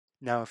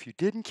Now, if you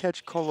didn't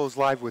catch Colo's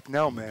live with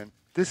Nell, man,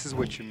 this is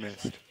what you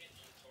missed.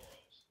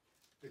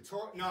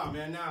 Nah,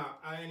 man, nah.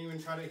 I ain't even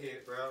try to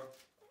hit, bro.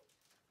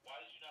 Why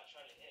did you not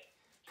try to hit?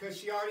 Because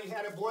she already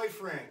had a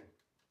boyfriend.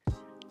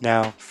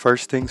 Now,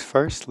 first things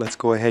first, let's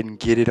go ahead and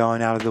get it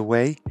on out of the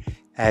way.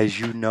 As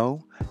you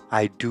know,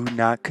 I do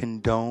not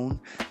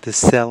condone the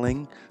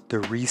selling, the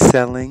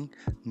reselling,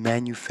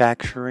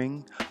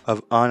 manufacturing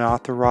of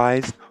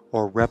unauthorized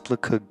or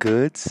replica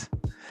goods.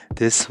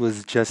 This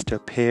was just a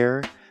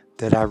pair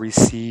that I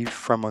received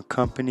from a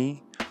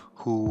company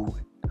who,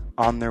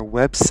 on their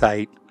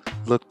website,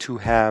 look to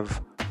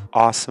have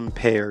awesome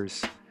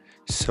pairs.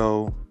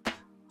 So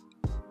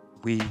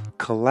we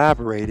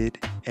collaborated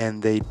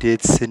and they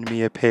did send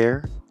me a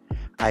pair.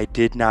 I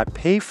did not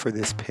pay for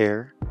this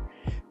pair,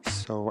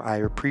 so I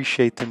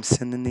appreciate them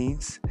sending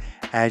these.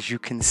 As you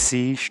can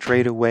see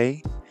straight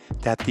away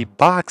that the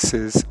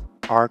boxes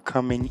are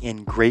coming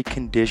in great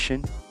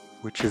condition,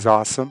 which is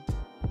awesome.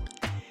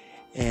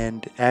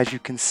 And as you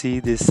can see,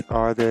 these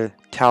are the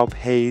Taupe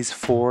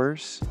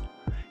 4s.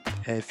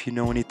 If you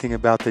know anything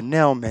about the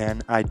Nell,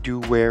 man, I do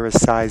wear a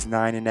size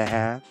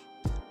 9.5.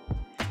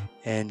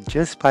 And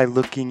just by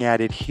looking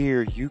at it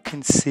here, you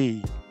can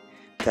see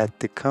that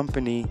the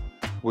company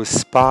was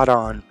spot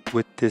on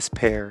with this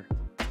pair.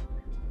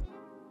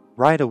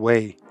 Right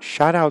away,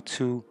 shout out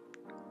to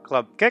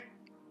Club Kick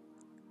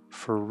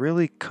for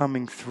really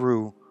coming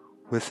through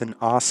with an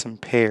awesome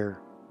pair.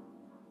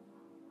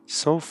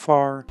 So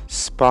far,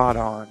 spot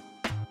on.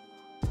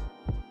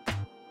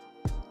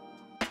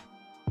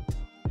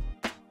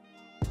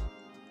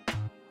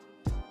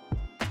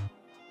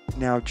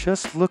 Now,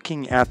 just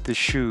looking at the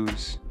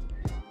shoes,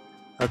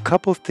 a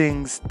couple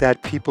things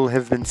that people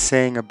have been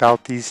saying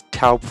about these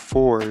Taupe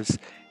 4s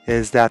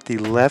is that the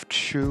left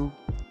shoe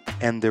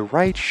and the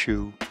right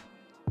shoe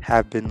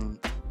have been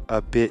a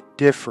bit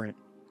different.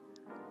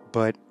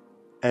 But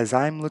as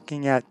I'm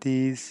looking at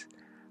these,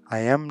 I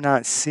am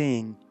not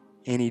seeing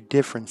any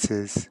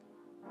differences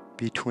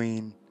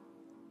between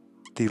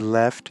the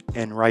left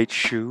and right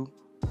shoe.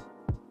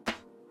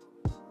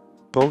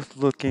 Both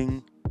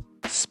looking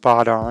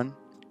spot on.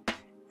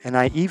 And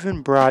I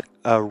even brought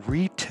a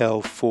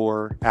retail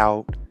 4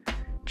 out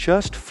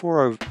just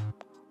for a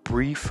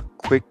brief,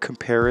 quick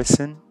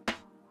comparison.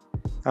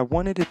 I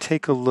wanted to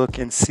take a look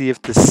and see if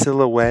the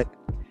silhouette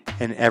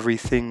and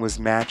everything was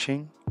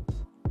matching.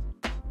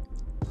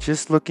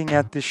 Just looking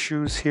at the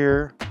shoes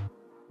here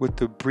with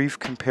the brief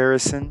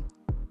comparison,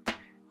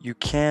 you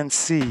can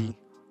see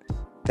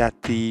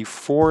that the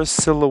 4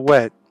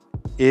 silhouette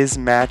is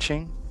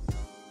matching.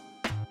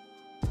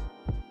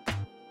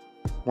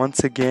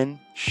 Once again,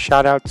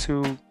 shout out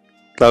to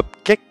Club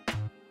Kick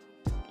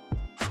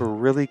for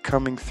really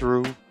coming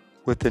through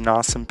with an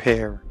awesome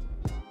pair.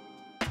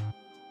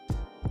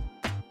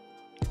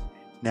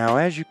 Now,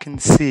 as you can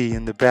see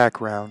in the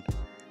background,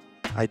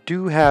 I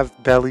do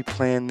have Belly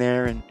playing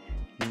there, and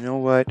you know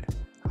what?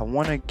 I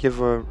want to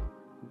give a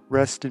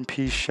rest in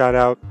peace shout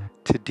out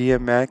to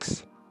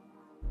DMX.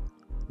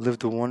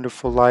 Lived a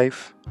wonderful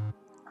life.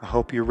 I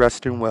hope you're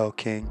resting well,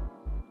 King.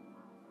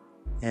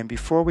 And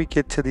before we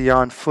get to the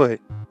on foot,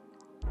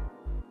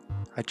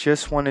 I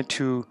just wanted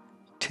to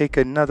take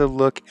another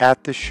look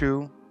at the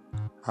shoe.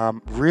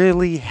 I'm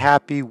really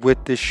happy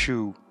with the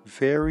shoe.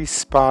 Very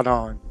spot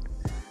on.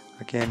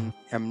 Again,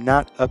 I'm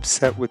not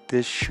upset with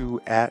this shoe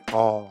at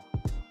all.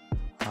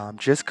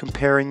 Just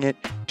comparing it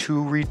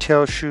to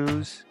retail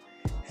shoes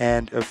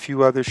and a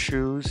few other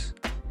shoes,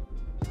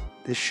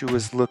 this shoe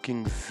is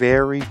looking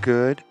very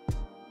good.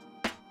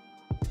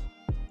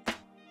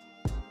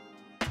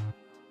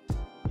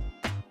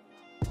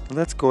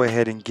 Let's go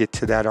ahead and get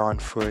to that on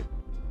foot.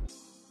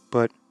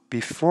 But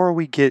before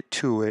we get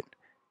to it,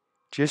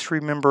 just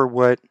remember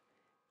what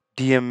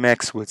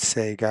DMX would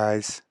say,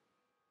 guys.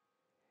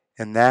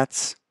 And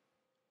that's,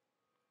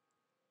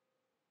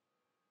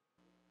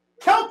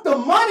 Count the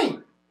money!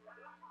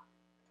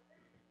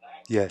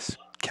 yes,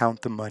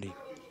 count the money.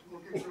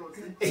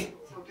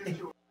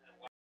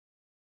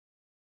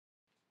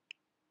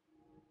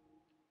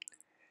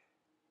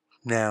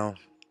 Now,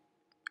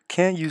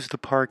 can't use the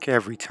park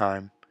every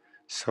time,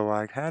 so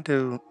I had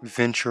to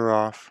venture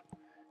off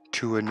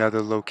to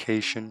another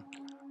location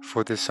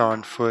for this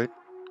on foot.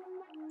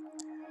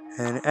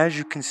 And as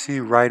you can see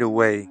right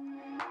away,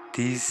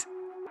 these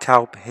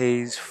Taupe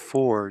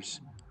 4s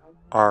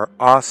are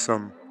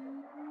awesome.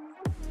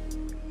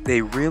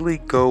 They really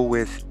go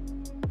with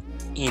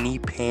any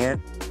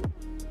pant.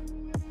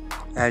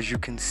 As you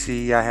can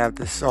see, I have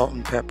the salt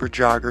and pepper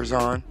joggers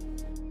on,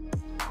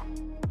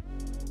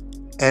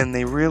 and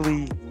they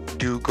really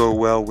do go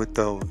well with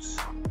those.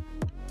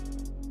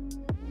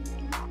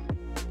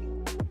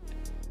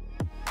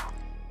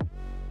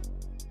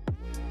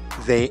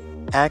 They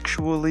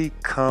actually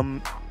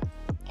come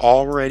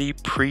already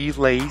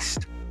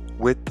pre-laced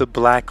with the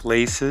black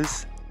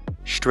laces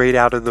straight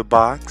out of the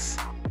box.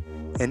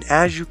 And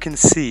as you can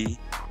see,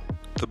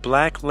 the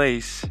black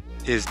lace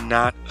is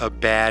not a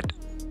bad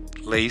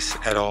lace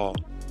at all.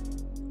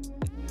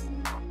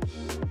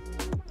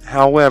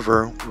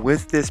 However,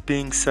 with this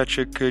being such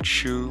a good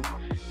shoe,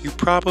 you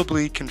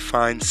probably can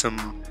find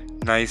some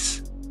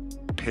nice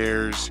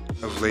pairs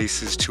of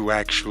laces to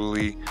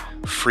actually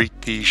freak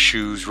these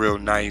shoes real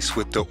nice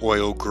with the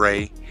oil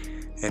gray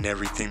and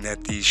everything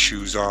that these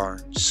shoes are.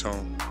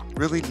 So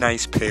really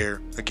nice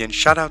pair. Again,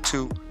 shout out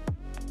to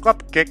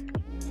Cupcake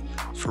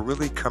for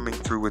really coming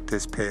through with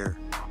this pair.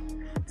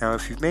 Now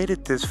if you've made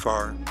it this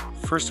far,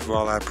 first of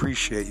all, I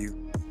appreciate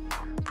you.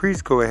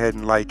 Please go ahead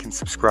and like and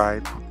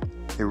subscribe.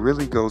 It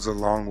really goes a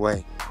long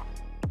way.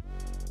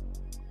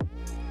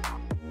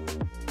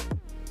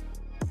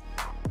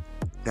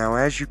 Now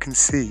as you can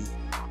see,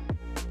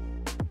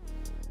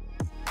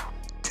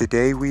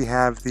 today we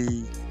have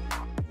the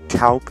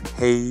Taupe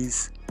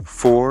Haze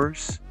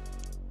 4s,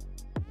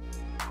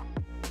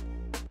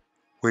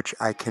 which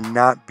I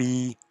cannot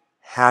be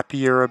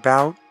happier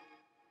about.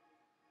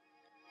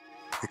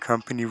 The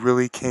company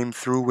really came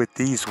through with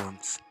these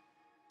ones.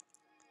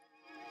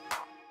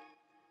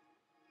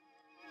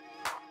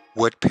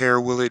 What pair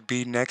will it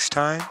be next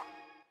time?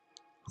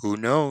 Who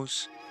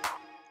knows?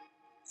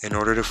 In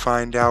order to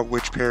find out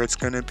which pair it's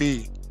going to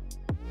be,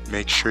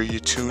 make sure you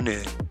tune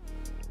in.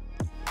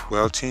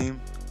 Well, team,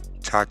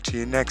 talk to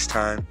you next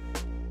time.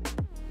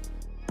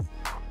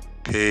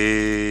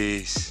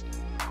 Peace.